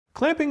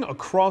Clamping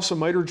across a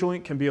miter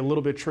joint can be a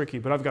little bit tricky,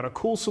 but I've got a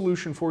cool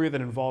solution for you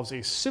that involves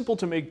a simple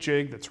to make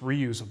jig that's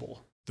reusable.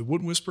 The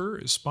Wood Whisperer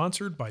is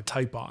sponsored by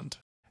Titebond.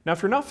 Now,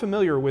 if you're not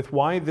familiar with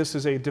why this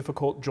is a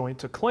difficult joint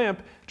to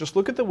clamp, just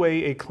look at the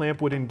way a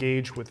clamp would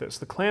engage with this.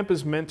 The clamp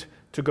is meant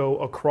to go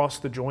across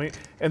the joint,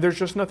 and there's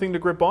just nothing to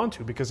grip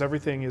onto because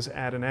everything is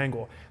at an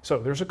angle. So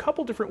there's a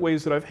couple different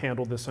ways that I've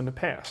handled this in the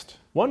past.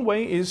 One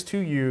way is to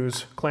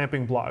use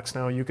clamping blocks.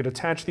 Now, you could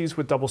attach these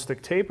with double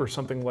stick tape or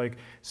something like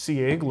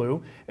CA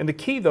glue, and the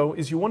key though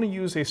is you want to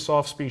use a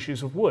soft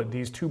species of wood.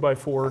 These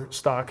 2x4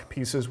 stock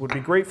pieces would be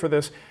great for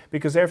this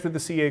because after the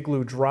CA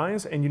glue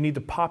dries and you need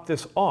to pop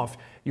this off,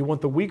 you want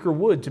the weaker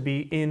wood to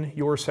be in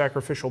your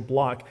sacrificial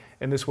block,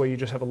 and this way you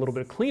just have a little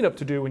bit of cleanup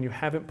to do when you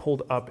haven't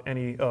pulled up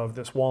any of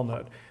this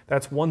walnut.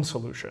 That's one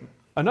solution.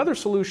 Another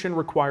solution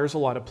requires a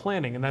lot of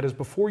planning, and that is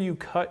before you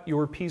cut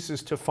your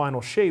pieces to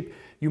final shape,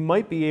 you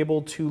might be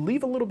able to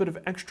leave a little bit of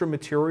extra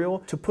material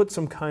to put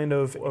some kind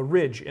of a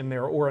ridge in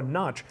there or a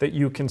notch that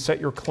you can set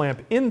your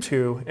clamp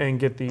into and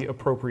get the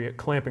appropriate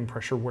clamping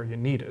pressure where you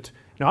need it.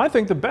 Now, I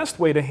think the best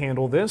way to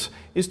handle this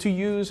is to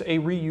use a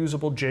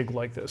reusable jig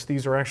like this.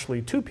 These are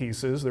actually two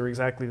pieces. They're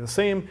exactly the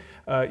same.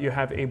 You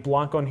have a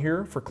block on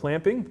here for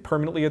clamping,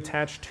 permanently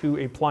attached to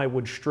a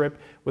plywood strip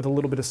with a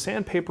little bit of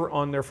sandpaper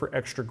on there for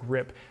extra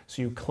grip.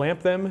 So you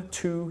clamp them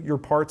to your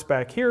parts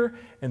back here,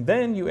 and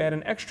then you add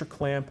an extra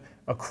clamp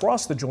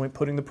across the joint,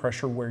 putting the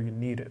pressure where you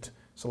need it.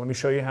 So let me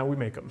show you how we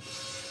make them.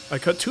 I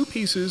cut two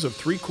pieces of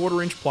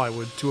 3/4 inch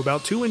plywood to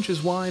about 2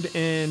 inches wide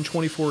and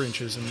 24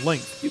 inches in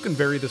length. You can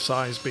vary the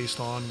size based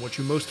on what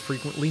you most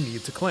frequently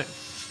need to clamp.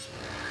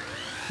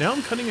 Now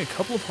I'm cutting a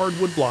couple of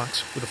hardwood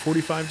blocks with a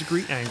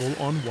 45-degree angle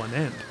on one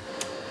end.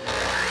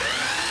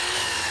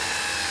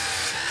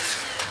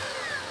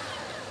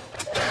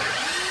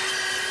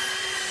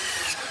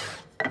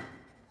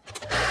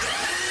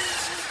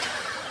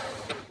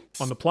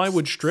 On the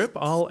plywood strip,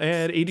 I'll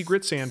add 80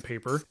 grit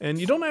sandpaper, and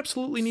you don't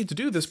absolutely need to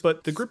do this,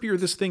 but the grippier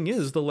this thing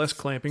is, the less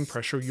clamping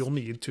pressure you'll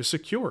need to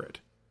secure it.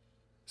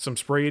 Some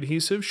spray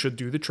adhesive should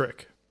do the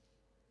trick.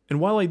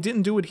 And while I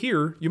didn't do it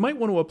here, you might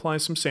want to apply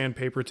some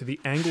sandpaper to the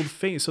angled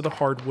face of the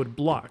hardwood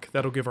block.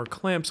 That'll give our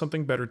clamp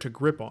something better to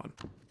grip on.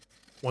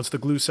 Once the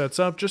glue sets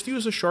up, just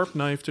use a sharp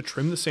knife to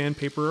trim the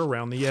sandpaper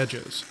around the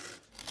edges.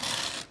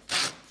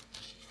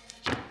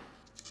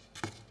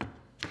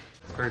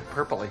 Very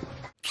purpley.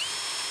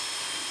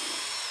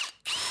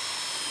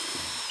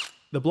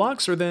 The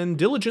blocks are then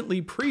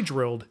diligently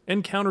pre-drilled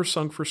and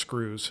countersunk for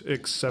screws,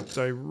 except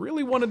I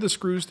really wanted the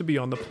screws to be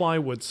on the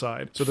plywood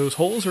side, so those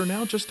holes are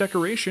now just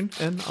decoration,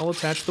 and I'll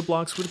attach the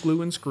blocks with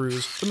glue and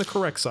screws from the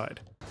correct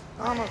side.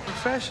 I'm a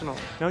professional.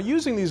 Now,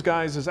 using these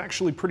guys is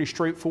actually pretty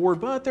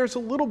straightforward, but there's a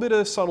little bit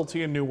of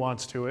subtlety and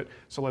nuance to it,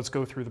 so let's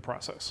go through the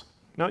process.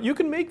 Now, you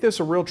can make this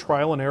a real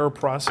trial and error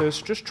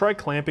process. Just try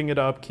clamping it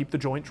up, keep the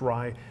joint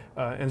dry,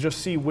 and just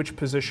see which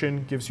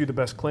position gives you the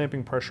best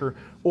clamping pressure,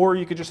 or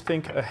you could just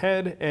think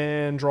ahead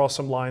and draw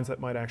some lines that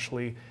might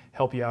actually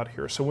help you out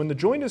here. So when the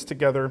joint is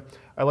together,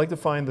 I like to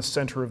find the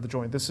center of the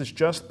joint. This is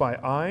just by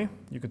eye.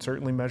 You could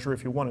certainly measure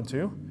if you wanted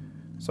to,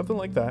 something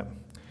like that.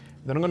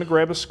 Then I'm going to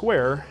grab a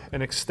square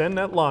and extend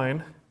that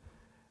line.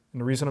 And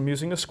the reason I'm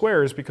using a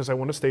square is because I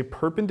want to stay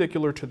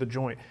perpendicular to the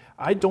joint.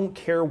 I don't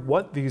care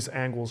what these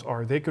angles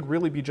are. They could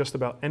really be just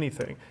about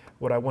anything.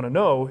 What I want to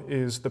know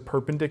is the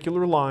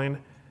perpendicular line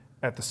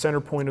at the center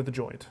point of the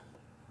joint.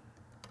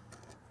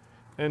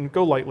 And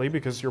go lightly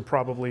because you're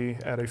probably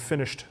at a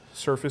finished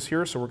surface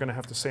here, so we're going to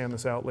have to sand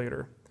this out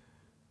later.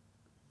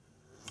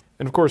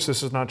 And of course,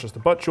 this is not just a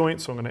butt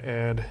joint, so I'm going to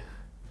add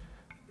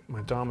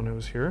my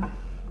dominoes here.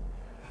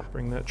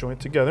 Bring that joint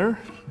together.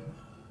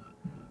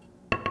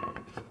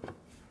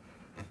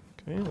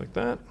 Okay, like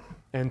that.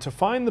 And to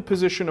find the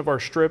position of our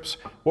strips,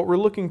 what we're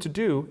looking to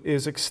do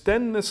is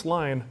extend this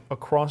line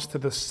across to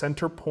the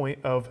center point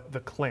of the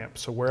clamp.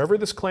 So wherever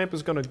this clamp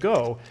is going to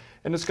go,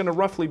 and it's going to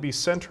roughly be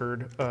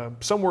centered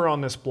somewhere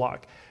on this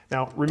block.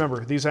 Now,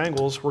 remember, these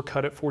angles were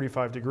cut at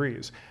 45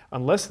 degrees.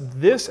 Unless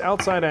this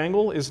outside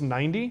angle is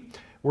 90,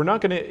 we're not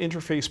going to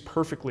interface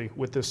perfectly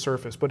with this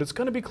surface, but it's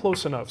going to be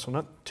close enough, so I'm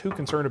not too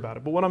concerned about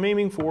it. But what I'm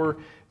aiming for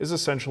is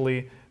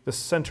essentially the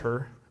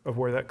center of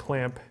where that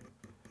clamp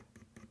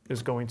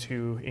is going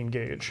to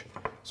engage.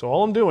 So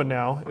all I'm doing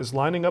now is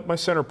lining up my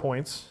center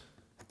points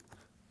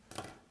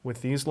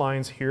with these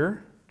lines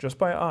here, just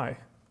by eye.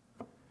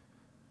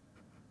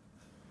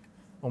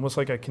 Almost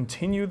like I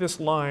continue this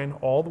line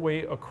all the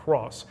way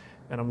across,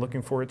 and I'm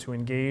looking for it to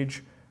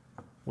engage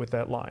with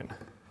that line.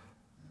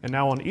 And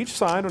now on each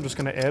side, I'm just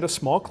going to add a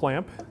small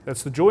clamp.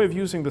 That's the joy of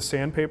using the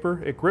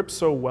sandpaper. It grips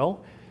so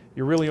well,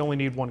 you really only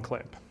need one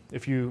clamp.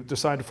 If you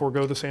decide to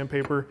forego the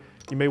sandpaper,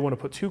 you may want to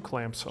put 2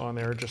 clamps on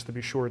there just to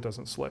be sure it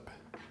doesn't slip.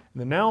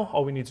 And then now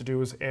all we need to do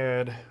is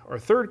add our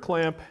 3rd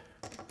clamp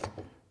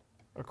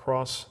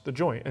across the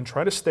joint and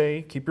try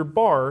to keep your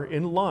bar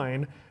in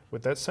line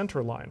with that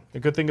center line. The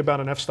good thing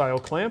about an F-style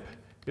clamp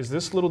is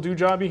this little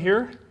doojobby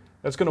here,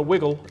 that's going to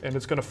wiggle and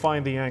it's going to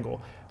find the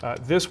angle.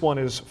 This one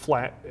is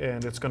flat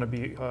and it's going to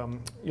be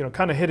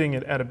kind of hitting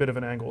it at a bit of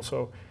an angle.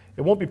 So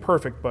It won't be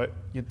perfect, but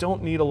you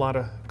don't need a lot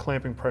of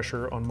clamping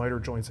pressure on miter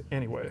joints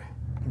anyway.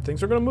 And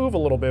things are going to move a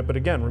little bit, but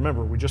again,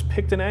 remember, we just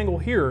picked an angle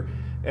here,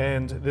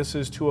 and this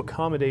is to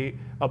accommodate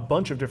a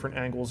bunch of different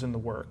angles in the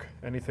work,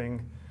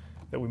 anything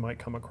that we might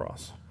come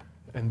across.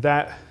 And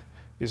that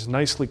is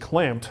nicely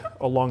clamped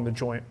along the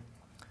joint.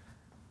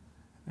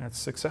 That's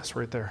success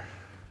right there.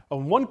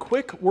 One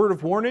quick word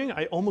of warning,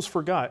 I almost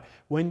forgot.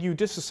 When you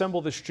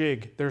disassemble this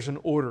jig, there's an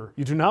order.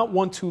 You do not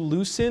want to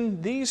loosen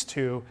these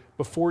two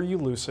before you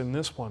loosen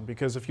this one,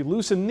 because if you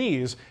loosen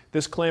these,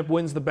 this clamp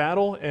wins the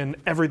battle and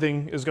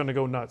everything is going to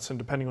go nuts. And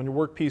depending on your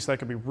workpiece, that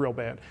could be real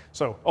bad.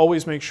 So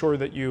always make sure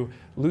that you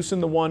loosen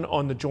the one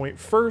on the joint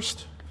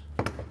first,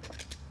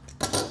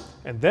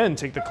 and then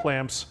take the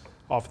clamps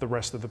off the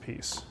rest of the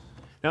piece.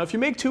 Now, if you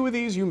make 2 of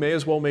these, you may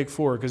as well make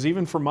 4, because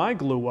even for my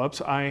glue-ups,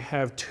 I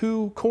have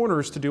 2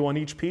 corners to do on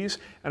each piece,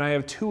 and I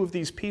have 2 of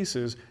these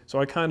pieces, so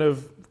I kind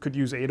of could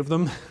use 8 of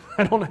them.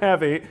 I don't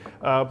have 8,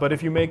 but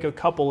if you make a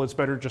couple, it's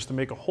better just to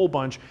make a whole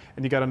bunch,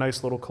 and you got a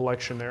nice little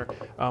collection there.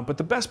 But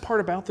the best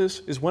part about this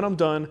is when I'm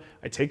done,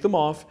 I take them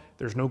off,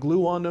 there's no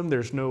glue on them,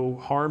 there's no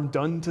harm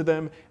done to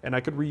them, and I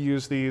could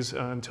reuse these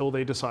until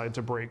they decide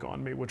to break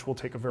on me, which will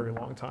take a very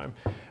long time.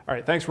 All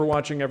right, thanks for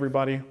watching,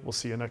 everybody. We'll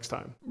see you next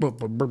time.